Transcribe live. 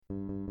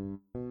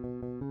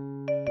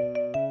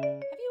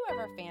Have you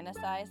ever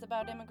fantasized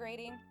about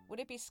immigrating? Would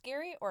it be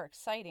scary or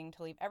exciting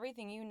to leave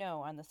everything you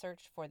know on the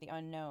search for the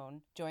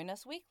unknown? Join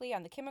us weekly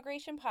on the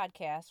Kimmigration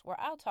Podcast, where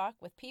I'll talk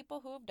with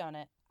people who've done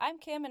it. I'm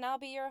Kim and I'll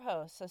be your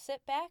host, so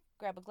sit back,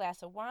 grab a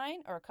glass of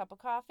wine or a cup of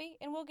coffee,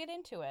 and we'll get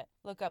into it.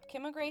 Look up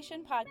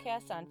Kimmigration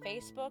Podcast on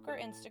Facebook or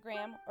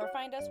Instagram, or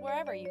find us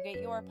wherever you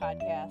get your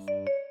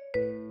podcasts.